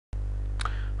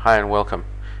Hi and welcome.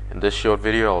 In this short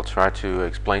video I'll try to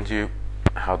explain to you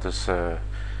how this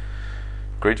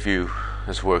Gridview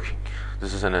is working.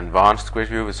 This is an advanced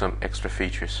Gridview with some extra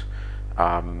features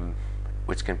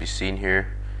which can be seen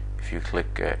here. If you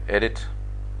click edit,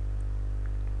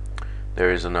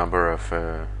 there is a number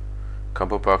of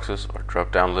combo boxes or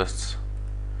drop down lists,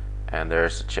 and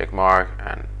there's a check mark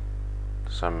and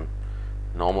some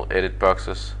normal edit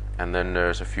boxes, and then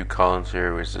there's a few columns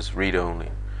here which is read only.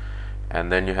 And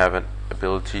then you have an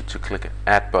ability to click an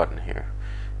add button here.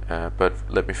 But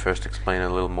let me first explain a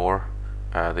little more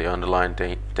the underlying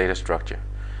data structure.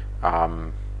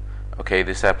 Okay,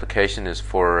 this application is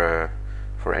for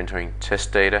entering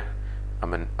test data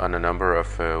on a number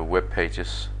of web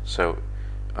pages. So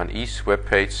on each web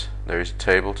page there is a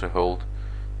table to hold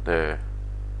the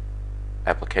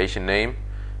application name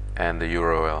and the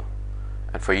URL.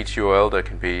 And for each URL there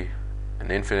can be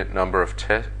an infinite number of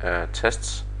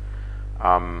tests.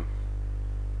 And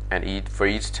for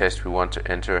each test we want to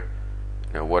enter,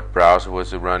 what browser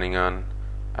was it running on,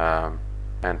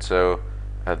 and so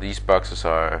these boxes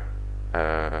are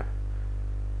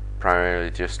primarily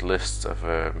just lists of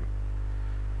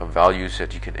values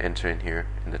that you can enter in here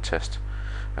in the test.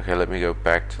 Okay, let me go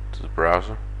back to the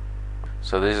browser.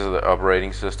 So these are the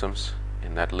operating systems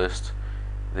in that list.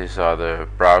 These are the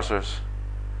browsers,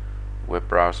 web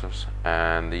browsers,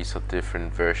 and these are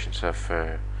different versions of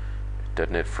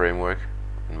 .NET Framework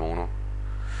in Mono.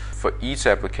 For each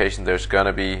application there's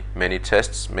gonna be many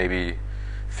tests, maybe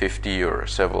 50 or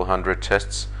several hundred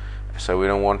tests. So we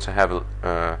don't want to have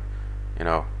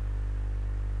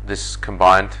this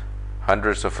combined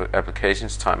hundreds of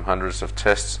applications times hundreds of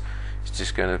tests. It's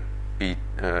just gonna be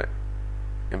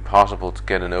impossible to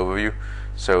get an overview.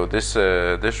 So this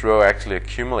row actually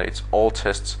accumulates all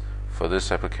tests for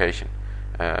this application.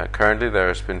 Currently there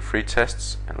has been free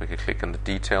tests, and we can click on the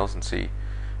details and see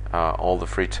all the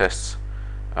free tests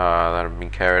that have been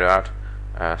carried out.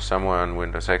 Some were on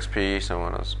Windows XP, some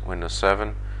were on Windows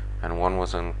 7, and one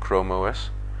was on Chrome OS.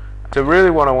 So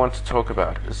really what I want to talk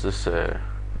about is this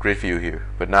Gridview here,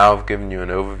 but now I've given you an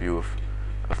overview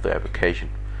of the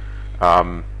application.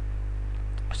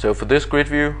 So for this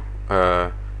Gridview,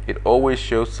 it always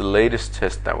shows the latest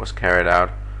test that was carried out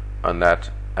on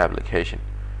that application.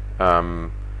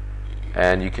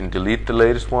 And you can delete the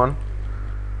latest one.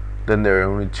 Then there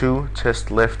are only 2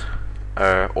 tests left,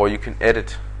 or you can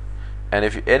edit. And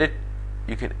if you edit,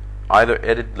 you can either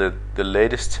edit the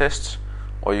latest tests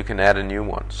or you can add a new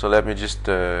one. So let me just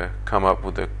come up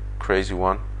with a crazy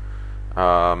one.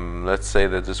 Let's say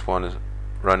that this one is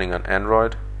running on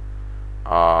Android.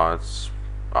 The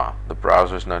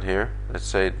browser is not here. Let's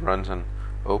say it runs on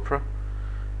Opera,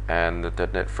 and the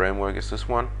 .NET Framework is this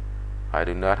one. I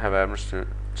do not have administrative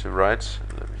rights.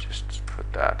 Let me just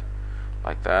put that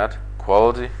like that.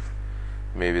 Quality,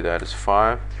 maybe that is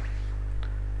 5.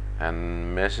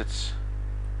 And message,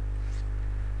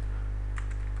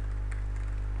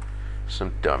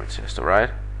 some dummy test,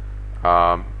 alright?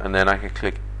 And then I can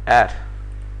click add,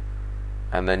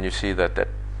 and then you see that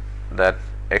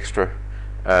extra,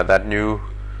 that new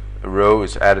row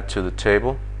is added to the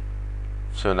table.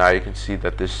 So now you can see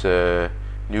that this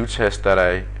new test that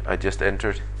I just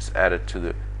entered is added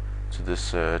to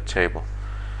this table.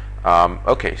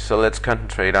 Okay, so let's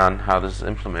concentrate on how this is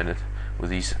implemented with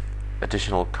these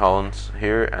additional columns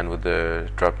here and with the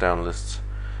drop-down lists.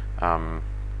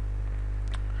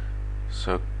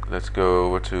 So let's go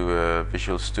over to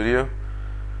Visual Studio.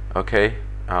 Okay,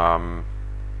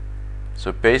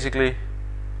 so basically,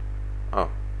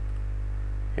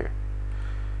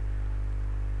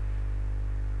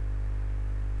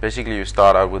 basically you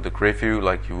start out with the Gridview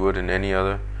like you would in any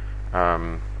other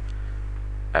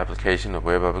application or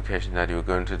web application that you're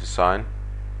going to design.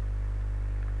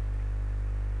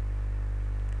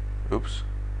 Oops.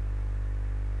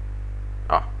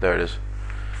 There it is.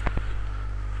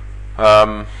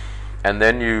 And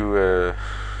then you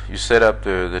set up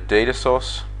the data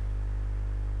source.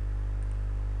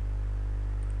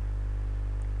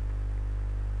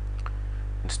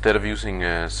 Instead of using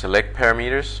select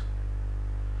parameters.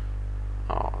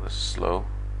 This is slow.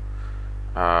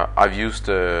 I've used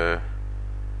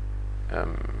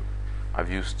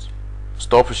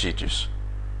store procedures.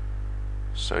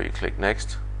 So you click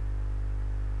next,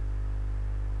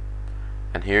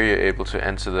 and here you're able to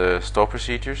enter the store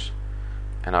procedures,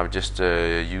 and I've just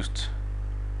used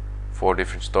 4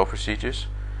 different store procedures,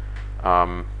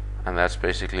 and that's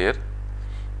basically it.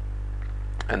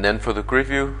 And then for the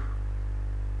Gridview,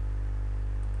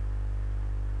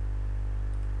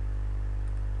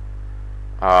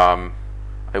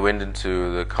 I went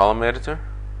into the column editor,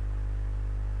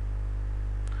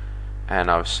 and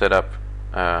I've set up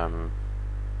I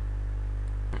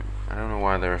don't know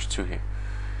why there's two here.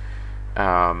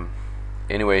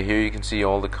 Anyway, here you can see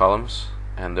all the columns,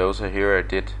 and those are here. I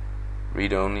did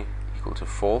read only equal to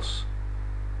false,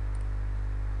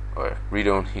 or read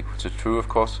only equal to true, of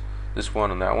course, this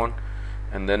one and that one.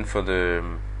 And then for the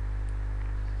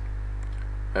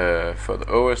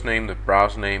OS name, the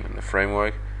browser name, and the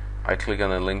framework, I click on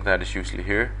the link that is usually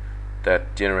here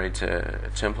that generates a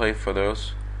template for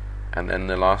those. And then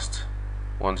the last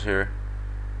ones here,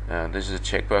 this is a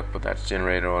checkbox, but that's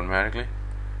generated automatically.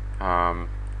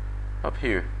 Up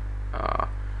here, I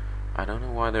don't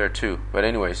know why there are two, but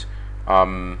anyways,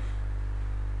 so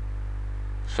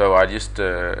I just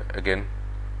again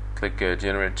click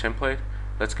generate template.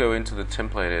 Let's go into the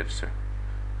template editor,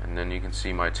 and then you can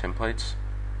see my templates.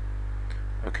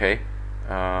 Okay,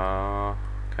 can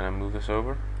I move this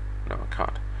over? No, I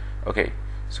can't. Okay,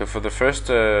 so for the first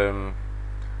for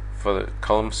the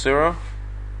column 0,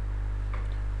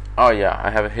 oh yeah,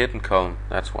 I have a hidden column,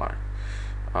 that's why.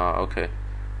 Okay.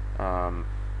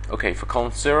 Okay, for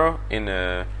column 0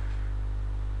 in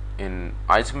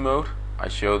item mode, I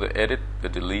show the edit, the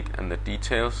delete, and the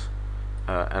details,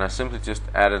 and I simply just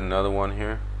added another one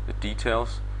here, the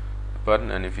details button.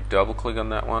 And if you double click on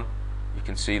that one, you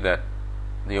can see that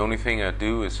the only thing I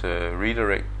do is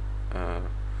redirect,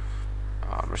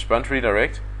 response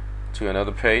redirect to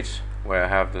another page where I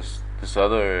have this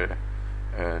other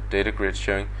data grid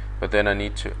showing, but then I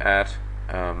need to add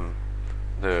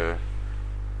the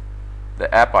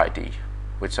app ID,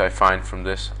 which I find from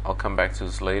this. I'll come back to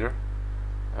this later.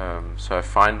 So I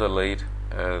find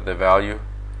the value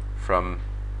from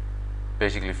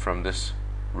basically from this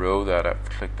row that I've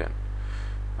clicked in.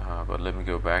 But let me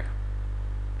go back.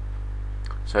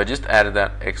 So I just added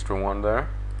that extra one there,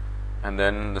 and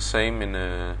then the same in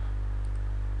the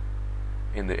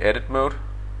edit mode.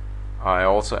 I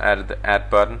also added the add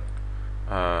button,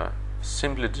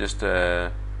 simply just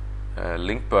a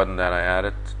link button that I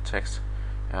added to text.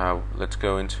 Let's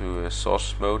go into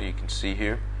source mode. You can see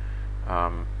here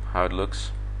how it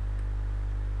looks.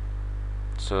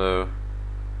 So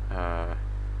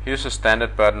here's a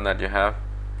standard button that you have,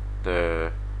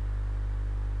 the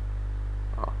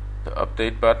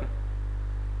update button,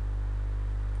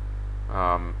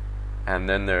 and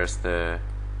then there's the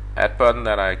add button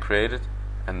that I created,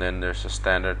 and then there's a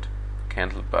standard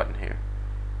cancel button here,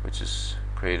 which is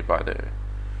created by the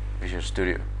Visual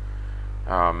Studio.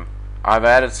 I've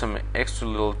added some extra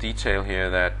little detail here,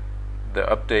 that the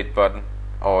update button,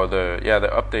 or the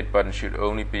update button should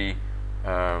only be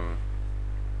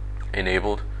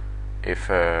enabled if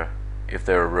there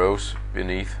are rows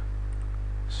beneath.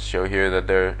 Show here that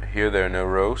there are no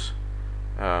rows.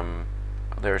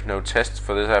 There's no tests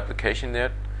for this application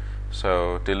yet,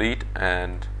 so delete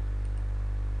and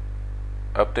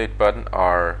update button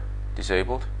are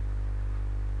disabled.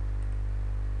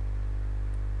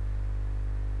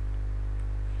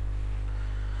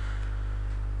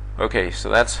 Okay, so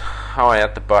that's how I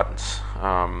add the buttons,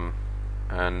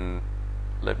 and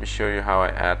let me show you how I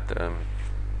add them.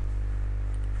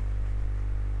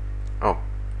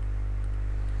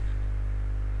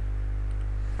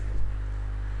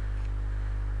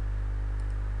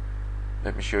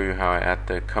 Let me show you how I add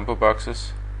the combo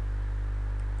boxes.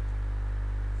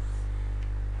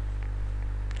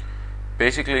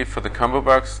 Basically, for the combo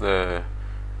box,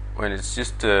 when it's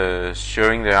just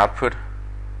showing the output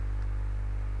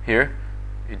here,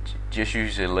 it just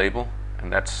uses a label,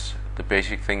 and that's the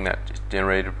basic thing that is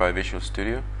generated by Visual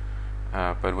Studio.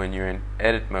 But when you're in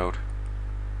edit mode,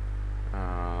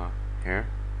 here,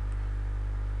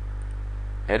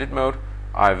 edit mode,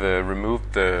 I've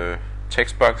removed the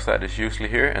text box that is usually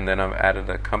here, and then I've added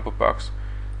a combo box.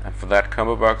 And for that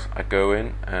combo box, I go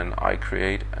in and I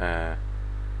create a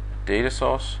data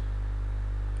source.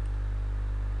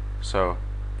 So,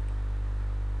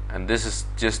 and this is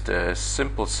just a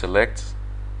simple select.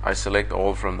 I select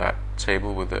all from that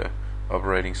table with the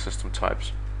operating system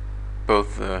types,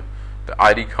 both the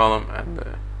ID column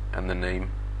and the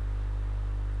name,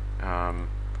 and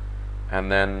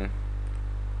then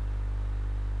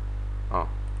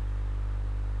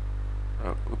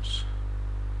oops,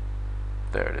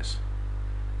 there it is.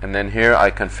 And then here I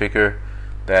configure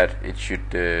that it should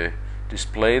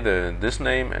display this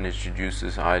name, and it should use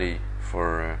this ID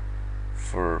for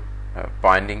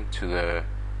binding to the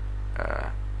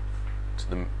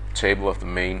table of the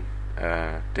main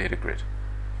data grid.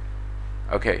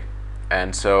 Okay,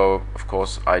 and so of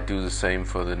course I do the same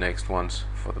for the next ones,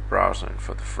 for the browser and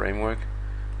for the framework.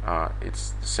 It's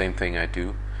the same thing I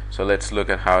do. So let's look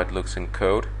at how it looks in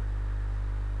code.